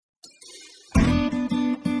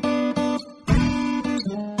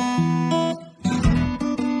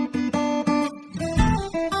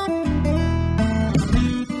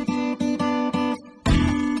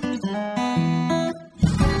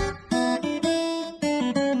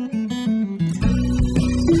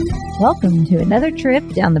Welcome to another trip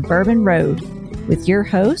down the Bourbon Road with your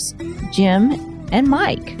hosts, Jim and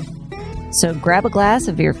Mike. So grab a glass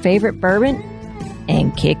of your favorite bourbon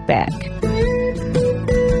and kick back.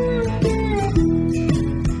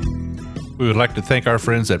 We would like to thank our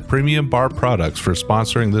friends at Premium Bar Products for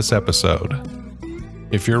sponsoring this episode.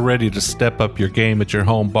 If you're ready to step up your game at your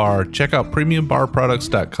home bar, check out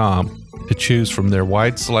PremiumBarProducts.com to choose from their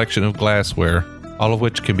wide selection of glassware, all of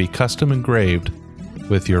which can be custom engraved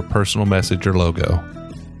with your personal message or logo.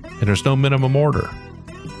 And there's no minimum order.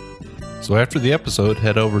 So after the episode,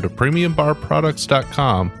 head over to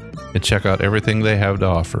PremiumBarProducts.com and check out everything they have to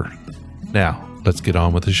offer. Now, let's get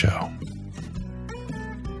on with the show.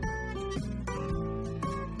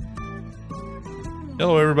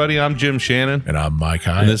 Hello, everybody. I'm Jim Shannon. And I'm Mike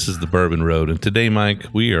Hyatt. And this is the Bourbon Road. And today, Mike,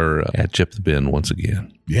 we are at Chip the Bin once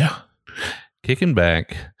again. Yeah. Kicking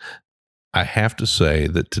back. I have to say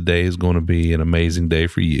that today is going to be an amazing day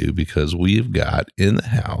for you because we've got in the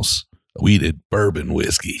house wheated bourbon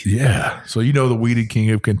whiskey. Yeah. So, you know, the Wheated King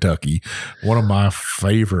of Kentucky. One of my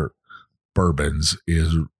favorite bourbons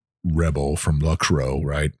is Rebel from Lux Row,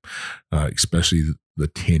 right? Especially the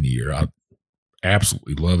 10-year. I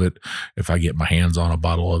absolutely love it. If I get my hands on a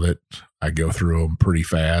bottle of it, I go through them pretty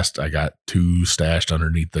fast. I got 2 stashed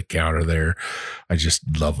underneath the counter there. I just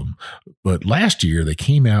love them. But last year they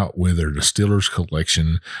came out with their Distiller's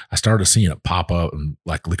collection. I started seeing it pop up in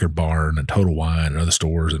like Liquor Barn and Total Wine and other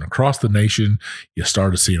stores, and across the nation, you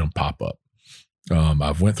started seeing them pop up.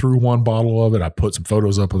 I've went through one bottle of it. I put some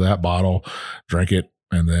photos up of that bottle, drank it,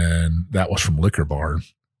 and then that was from Liquor Barn.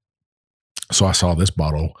 So I saw this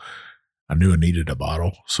bottle. I knew I needed a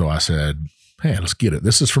bottle. So I said, hey, let's get it.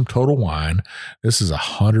 This is from Total Wine. This is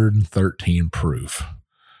 113 proof.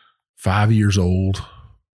 5 years old.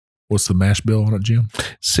 What's the mash bill on it, Jim?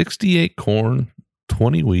 68 corn,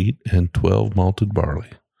 20 wheat, and 12 malted barley.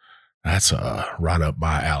 That's right up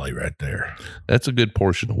my alley right there. That's a good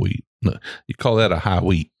portion of wheat. You call that a high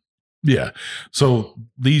wheat. Yeah. So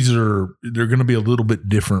they're going to be a little bit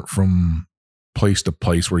different from place to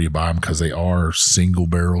place where you buy them because they are single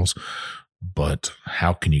barrels. But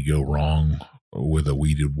how can you go wrong with a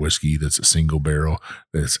wheated whiskey that's a single barrel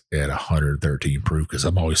that's at 113 proof? Because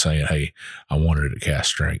I'm always saying, hey, I wanted it at cask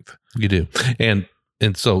strength. You do. And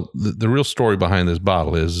so the real story behind this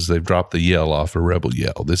bottle is they've dropped the yell off of Rebel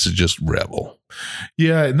Yell. This is just Rebel.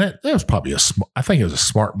 Yeah, and that was probably I think it was a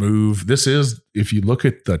smart move. This is, if you look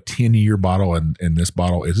at the 10-year bottle and this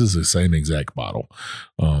bottle, it is the same exact bottle.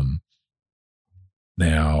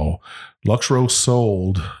 Now, Lux Row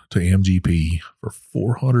sold to MGP for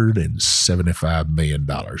 $475 million,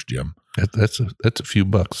 Jim. That's a few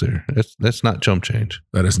bucks there. That's not chump change.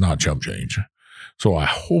 That is not chump change. So I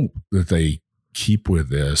hope that they keep with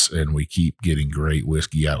this and we keep getting great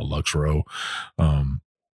whiskey out of Lux Row.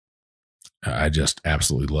 I just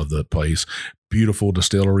absolutely love that place. Beautiful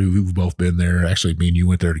distillery. We've both been there. Actually, me and you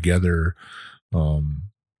went there together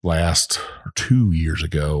last 2 years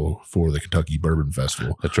ago for the Kentucky Bourbon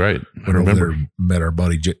Festival. That's right. I remember. Met our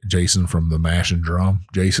buddy Jason from the Mash and Drum.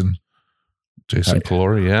 Jason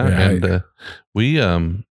Calori, yeah. And we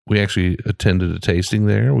actually attended a tasting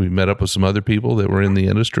there. We met up with some other people that were in the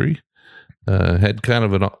industry. Had kind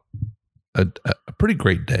of a pretty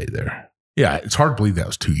great day there. Yeah, it's hard to believe that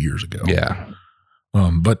was 2 years ago. Yeah.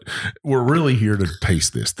 But we're really here to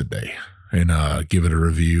taste this today and give it a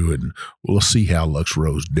review, and we'll see how Lux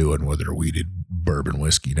Row's doing with their wheated bourbon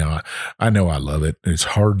whiskey. Now, I know I love it. It's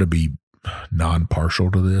hard to be non-partial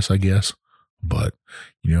to this, I guess, but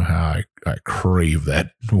you know how I crave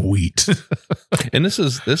that wheat. And this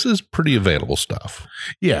is pretty available stuff.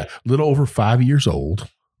 Yeah, a little over 5 years old.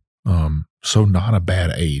 So not a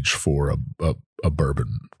bad age for a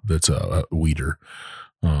bourbon that's a wheater.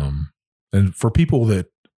 And for people that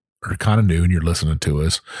are kind of new and you're listening to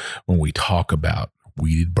us when we talk about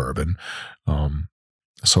wheated bourbon,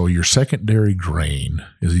 so your secondary grain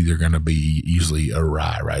is either going to be usually a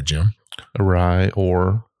rye, right, Jim? A rye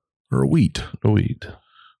or a wheat. A wheat.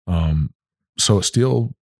 So it's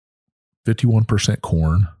still 51%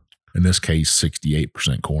 corn. In this case,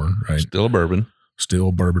 68% corn, right? Still a bourbon.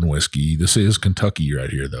 Still bourbon whiskey. This is Kentucky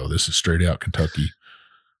right here, though. This is straight out Kentucky.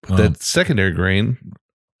 But that secondary grain,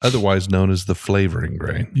 otherwise known as the flavoring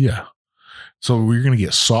grain. Yeah. So we're going to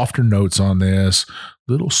get softer notes on this,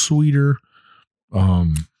 a little sweeter,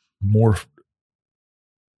 more,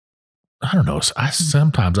 I don't know.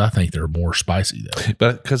 Sometimes I think they're more spicy though.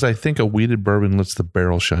 But because I think a wheated bourbon lets the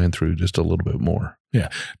barrel shine through just a little bit more. Yeah.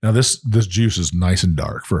 Now this juice is nice and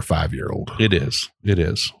dark for a 5-year-old. It is. It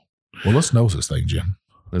is. Well, let's nose this thing, Jim.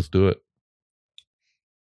 Let's do it.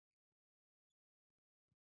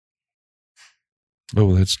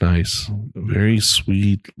 Oh, that's nice. Very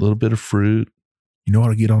sweet. A little bit of fruit. You know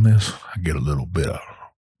what I get on this? I get a little bit of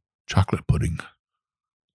chocolate pudding.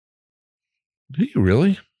 Do you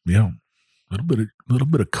really? Yeah, a little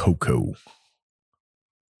bit of cocoa.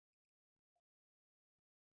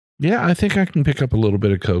 Yeah, I think I can pick up a little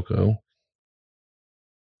bit of cocoa.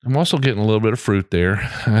 I'm also getting a little bit of fruit there.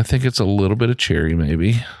 I think it's a little bit of cherry,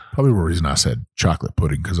 maybe. Probably the reason I said chocolate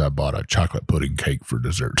pudding because I bought a chocolate pudding cake for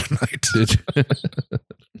dessert tonight. Did you?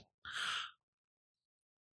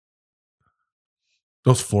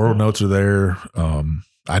 Those floral notes are there.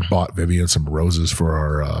 I bought Vivian some roses for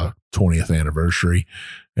our 20th anniversary.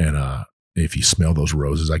 And if you smell those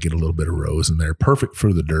roses, I get a little bit of rose in there. Perfect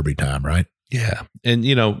for the Derby time, right? Yeah. And,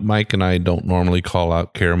 Mike and I don't normally call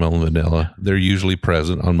out caramel and vanilla. They're usually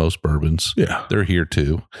present on most bourbons. Yeah. They're here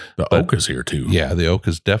too. The oak is here too. Yeah, the oak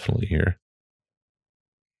is definitely here.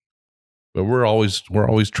 But we're always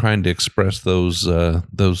trying to express those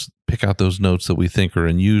pick out those notes that we think are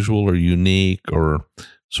unusual or unique or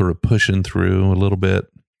sort of pushing through a little bit.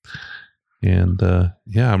 And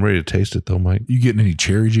I'm ready to taste it though, Mike. You getting any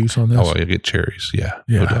cherry juice on this? Oh, I get cherries. Yeah,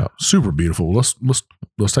 no doubt. Super beautiful. Let's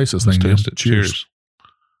taste this thing. Taste it. Cheers.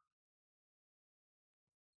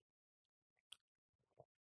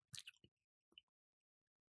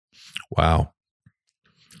 Wow,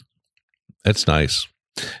 that's nice.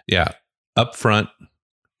 Yeah, up front,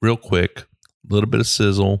 real quick, a little bit of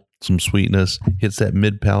sizzle, some sweetness, hits that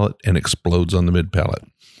mid palate and explodes on the mid palate.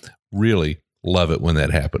 Really love it when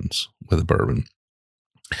that happens with a bourbon.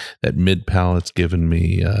 That mid palate's giving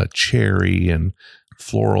me cherry and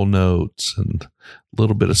floral notes and a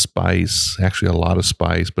little bit of spice, actually a lot of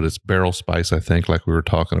spice, but it's barrel spice, I think, like we were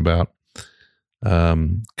talking about.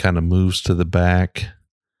 Kind of moves to the back.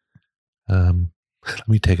 Let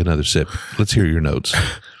me take another sip. Let's hear your notes.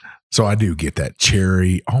 So I do get that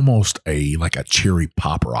cherry, almost like a cherry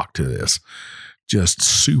pop rock to this. Just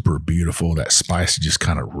super beautiful. That spice just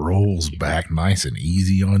kind of rolls back nice and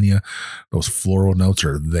easy on you. Those floral notes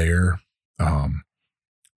are there.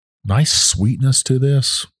 Nice sweetness to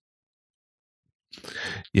this.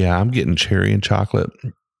 Yeah, I'm getting cherry and chocolate.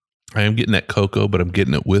 I am getting that cocoa, but I'm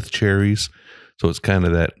getting it with cherries. So it's kind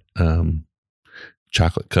of that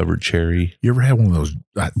chocolate covered cherry. You ever had one of those?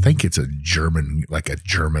 I think it's a German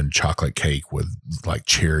chocolate cake with like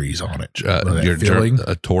cherries on it.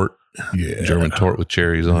 A tort. Yeah. German tort with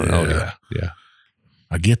cherries on it. Oh, Yeah. Yeah.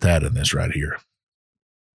 I get that in this right here.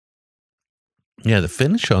 Yeah, the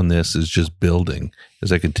finish on this is just building.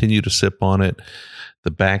 As I continue to sip on it,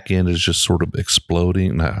 the back end is just sort of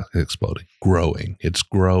growing. It's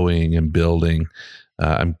growing and building.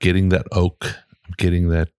 I'm getting that oak. I'm getting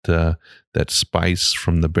that spice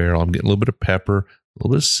from the barrel. I'm getting a little bit of pepper, a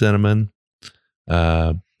little bit of cinnamon.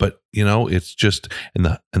 But it's just and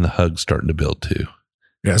the hug's starting to build too.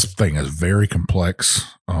 Yeah, this thing is very complex.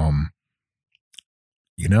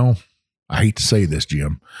 I hate to say this,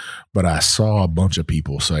 Jim, but I saw a bunch of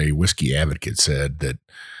people say, Whiskey Advocate said that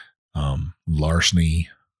Larceny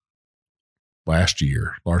last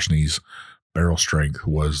year, Larceny's barrel strength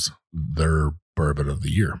was their bourbon of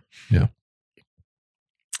the year. Yeah.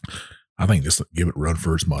 I think this give it a run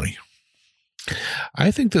for its money.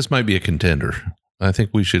 I think this might be a contender. I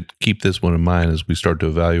think we should keep this one in mind as we start to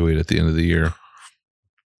evaluate at the end of the year.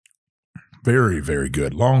 Very, very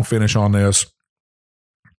good. Long finish on this.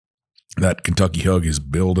 That Kentucky hug is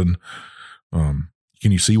building. Can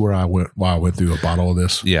you see where I went while I went through a bottle of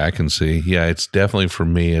this? Yeah, I can see. Yeah, it's definitely for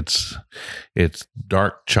me. It's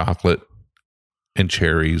dark chocolate and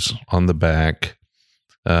cherries on the back.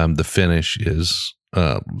 The finish is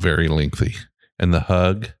very lengthy, and the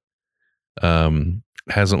hug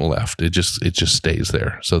hasn't left. It just stays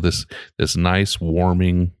there. So this nice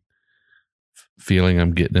warming feeling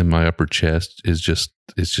I'm getting in my upper chest is just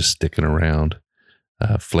sticking around.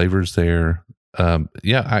 Flavors there.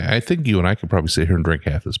 I think you and I could probably sit here and drink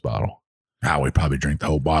half this bottle. We probably drink the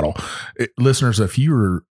whole bottle. Listeners, if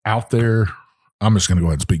you're out there, I'm just going to go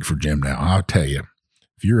ahead and speak for Jim now. I'll tell you,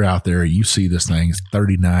 if you're out there, you see this thing, it's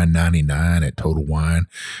 $39.99 at Total Wine.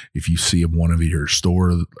 If you see one of your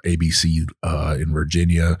store, ABC in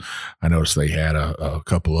Virginia, I noticed they had a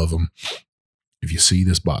couple of them. If you see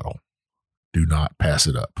this bottle, do not pass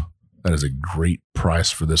it up. That is a great price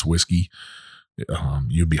for this whiskey.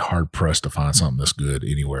 You'd be hard pressed to find something this good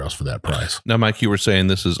anywhere else for that price. Now, Mike, you were saying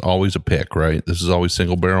this is always a pick, right? This is always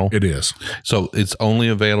single barrel. It is. So it's only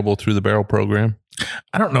available through the barrel program?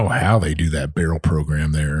 I don't know how they do that barrel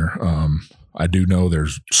program there. I do know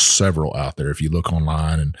there's several out there. If you look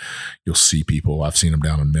online and you'll see people, I've seen them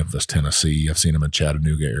down in Memphis, Tennessee. I've seen them in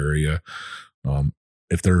Chattanooga area.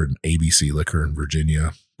 If they're an ABC Liquor in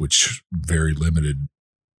Virginia, which very limited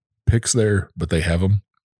picks there, but they have them.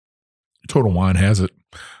 Total Wine has it,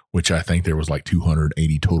 which I think there was like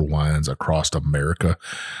 280 Total Wines across America.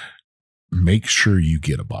 Make sure you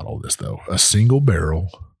get a bottle of this, though. A single barrel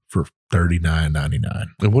for $39.99.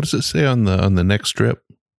 And what does it say on the next strip?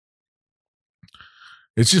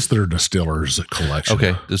 It's just their Distiller's collection.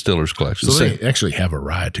 Okay, Distiller's collection. So they actually have a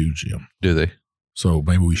rye too, Jim. Do they? So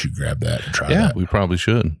maybe we should grab that and try that. Yeah, we probably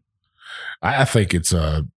should. I think this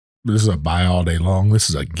is a buy all day long. This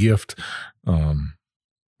is a gift.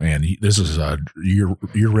 Man, this is a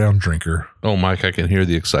year-round drinker. Oh, Mike, I can hear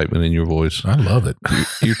the excitement in your voice. I love it.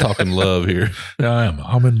 You're talking love here. Yeah, I am.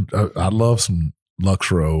 I love some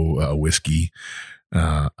Lux Row whiskey.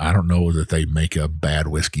 I don't know that they make a bad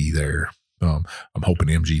whiskey there. I'm hoping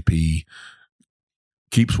MGP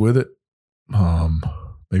keeps with it.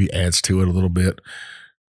 Maybe adds to it a little bit.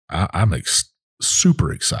 I'm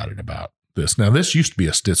super excited about this. Now, this used to be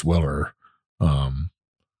a Stitzweller.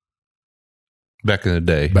 Back in the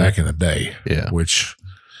day. Yeah. Which,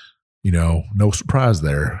 no surprise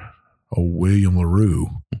there. Oh, William LaRue,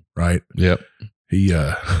 right? Yep.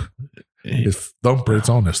 His thumbprint's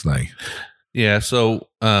on this thing. Yeah. So,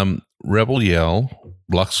 Rebel Yell,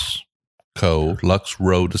 Lux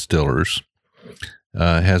Row Distillers,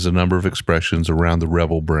 has a number of expressions around the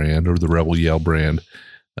Rebel brand or the Rebel Yell brand.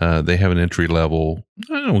 They have an entry level,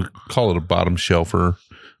 I don't know, call it a bottom shelfer,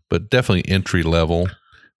 but definitely entry level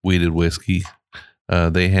wheated whiskey.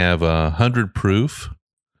 They have a 100 proof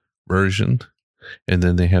version, and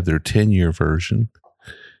then they have their 10-year version,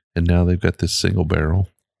 and now they've got this single barrel.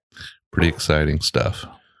 Pretty exciting stuff.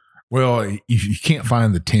 Well, if you can't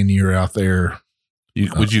find the 10-year out there,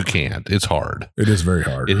 which you can't. It's hard. It is very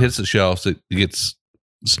hard. It hits the shelves. It gets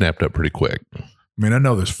snapped up pretty quick. I mean, I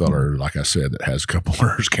know this feller, like I said, that has a couple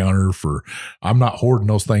orders counter for. I'm not hoarding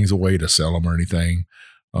those things away to sell them or anything.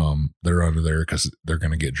 They're under there because they're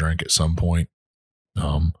going to get drank at some point.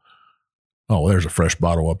 There's a fresh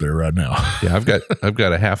bottle up there right now. Yeah, I've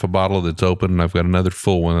got a half a bottle that's open, and I've got another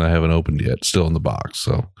full one that I haven't opened yet, still in the box.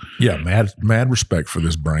 So yeah, mad respect for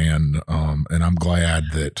this brand. And I'm glad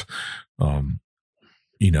that,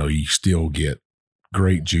 you still get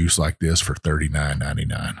great juice like this for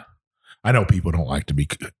 $39.99. I know people don't like to be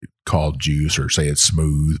called juice or say it's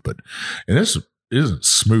smooth, and this isn't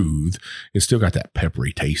smooth. It's still got that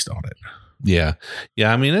peppery taste on it. Yeah.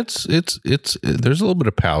 I mean, it's there's a little bit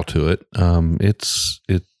of pow to it.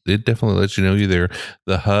 It definitely lets you know you're there.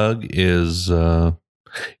 The hug is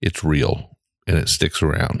it's real and it sticks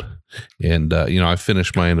around. And I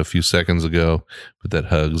finished mine a few seconds ago, but that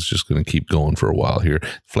hug is just going to keep going for a while here.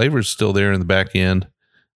 Flavor is still there in the back end.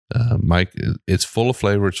 Mike, it's full of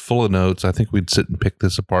flavor. It's full of notes. I think we'd sit and pick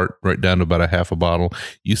this apart right down to about a half a bottle.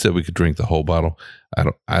 You said we could drink the whole bottle.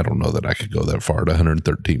 I don't know that I could go that far to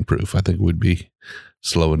 113 proof. I think we'd be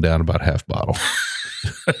slowing down about half bottle.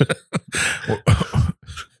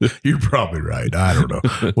 You're probably right. I don't know.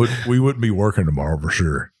 We wouldn't be working tomorrow for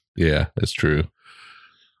sure. Yeah, that's true.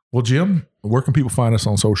 Well, Jim, where can people find us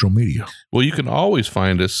on social media? Well, you can always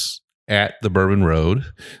find us at the Bourbon Road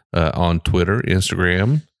on Twitter,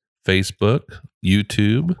 Instagram, Facebook,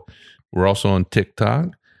 YouTube. We're also on TikTok.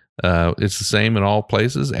 It's the same in all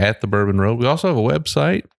places at the Bourbon Road. We also have a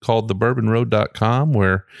website called thebourbonroad.com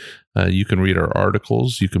where you can read our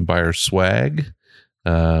articles. You can buy our swag.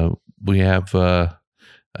 We have a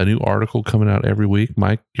new article coming out every week.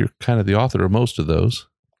 Mike, you're kind of the author of most of those.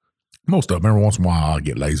 Most of them. Every once in a while, I'll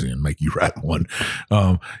get lazy and make you write one.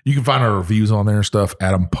 You can find our reviews on there and stuff.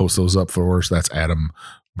 Adam posts those up for us. That's Adam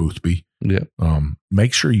Boothby. Yeah.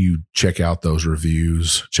 Make sure you check out those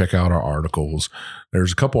reviews. Check out our articles.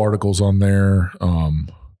 There's a couple articles on there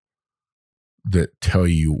that tell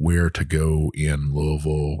you where to go in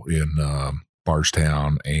Louisville, in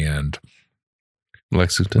Bardstown, and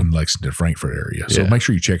Lexington, Frankfurt area. So make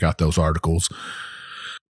sure you check out those articles.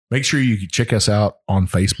 Make sure you check us out on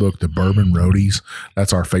Facebook, the Bourbon Roadies.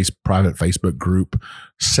 That's our private Facebook group.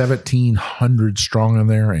 1,700 strong in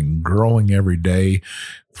there and growing every day.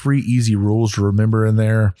 3 easy rules to remember in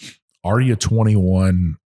there. Are you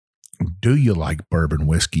 21? Do you like bourbon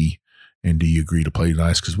whiskey? And do you agree to play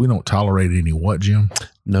nice? Because we don't tolerate any what, Jim?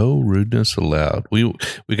 No rudeness allowed. We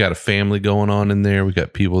got a family going on in there. We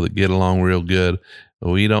got people that get along real good.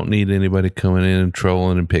 We don't need anybody coming in and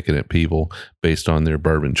trolling and picking at people based on their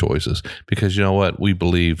bourbon choices. Because you know what? We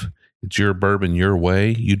believe it's your bourbon your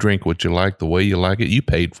way. You drink what you like the way you like it. You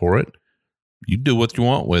paid for it. You do what you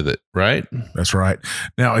want with it, right? That's right.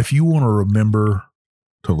 Now, if you want to remember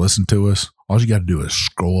to listen to us, all you got to do is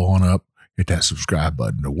scroll on up hit that subscribe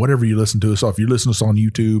button, or whatever you listen to us on. If you listen to us on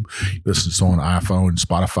YouTube, you listen to us on iPhone,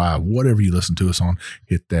 Spotify, whatever you listen to us on,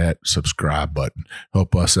 hit that subscribe button.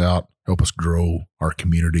 Help us out. Help us grow our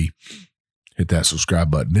community. Hit that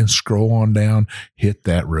subscribe button. Then scroll on down, hit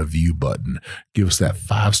that review button. Give us that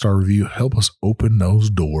 5-star review. Help us open those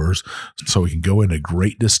doors so we can go into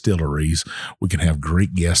great distilleries. We can have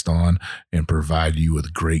great guests on and provide you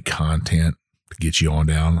with great content to get you on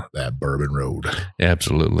down that bourbon road.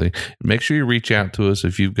 Absolutely. Make sure you reach out to us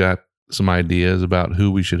if you've got some ideas about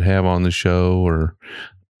who we should have on the show or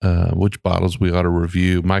which bottles we ought to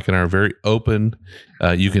review. Mike and I are very open.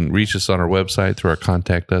 You can reach us on our website through our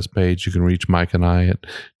Contact Us page. You can reach Mike and I at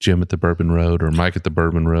Jim at the Bourbon Road or Mike at the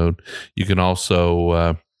Bourbon Road. You can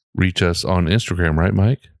also reach us on Instagram, right,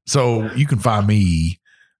 Mike? So you can find me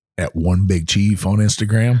at One Big Chief on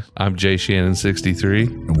Instagram. I'm Jay Shannon 63.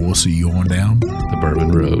 And we'll see you on down the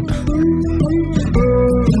Bourbon Road.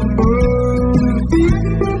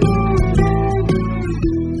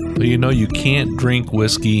 You know, you can't drink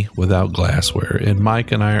whiskey without glassware, and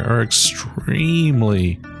Mike and I are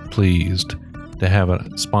extremely pleased to have a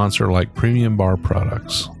sponsor like Premium Bar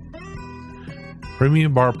Products.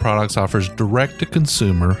 Premium Bar Products offers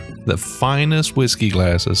direct-to-consumer the finest whiskey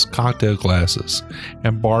glasses, cocktail glasses,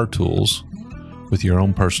 and bar tools with your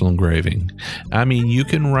own personal engraving. I mean, you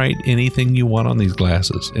can write anything you want on these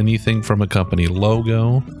glasses, anything from a company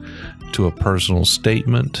logo to a personal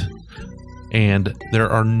statement, and there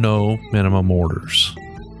are no minimum orders.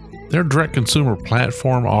 Their direct consumer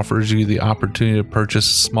platform offers you the opportunity to purchase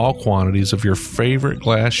small quantities of your favorite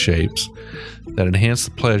glass shapes that enhance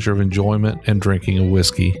the pleasure of enjoyment and drinking of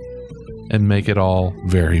whiskey and make it all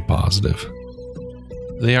very positive.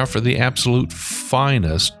 They offer the absolute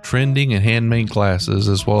finest trending and handmade glasses,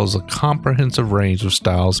 as well as a comprehensive range of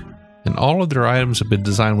styles, and all of their items have been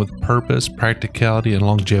designed with purpose, practicality, and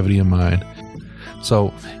longevity in mind.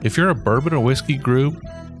 So if you're a bourbon or whiskey group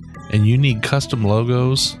and you need custom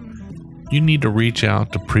logos, you need to reach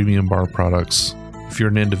out to Premium Bar Products. If you're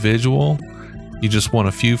an individual, you just want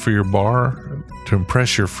a few for your bar to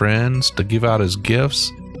impress your friends, to give out as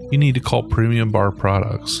gifts, you need to call Premium Bar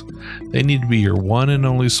Products. They need to be your one and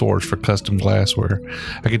only source for custom glassware.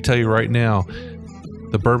 I can tell you right now,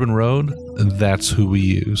 the Bourbon Road, that's who we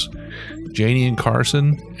use. Janie and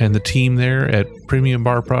Carson and the team there at Premium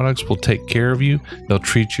Bar Products will take care of you. They'll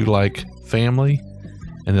treat you like family,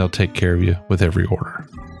 and they'll take care of you with every order.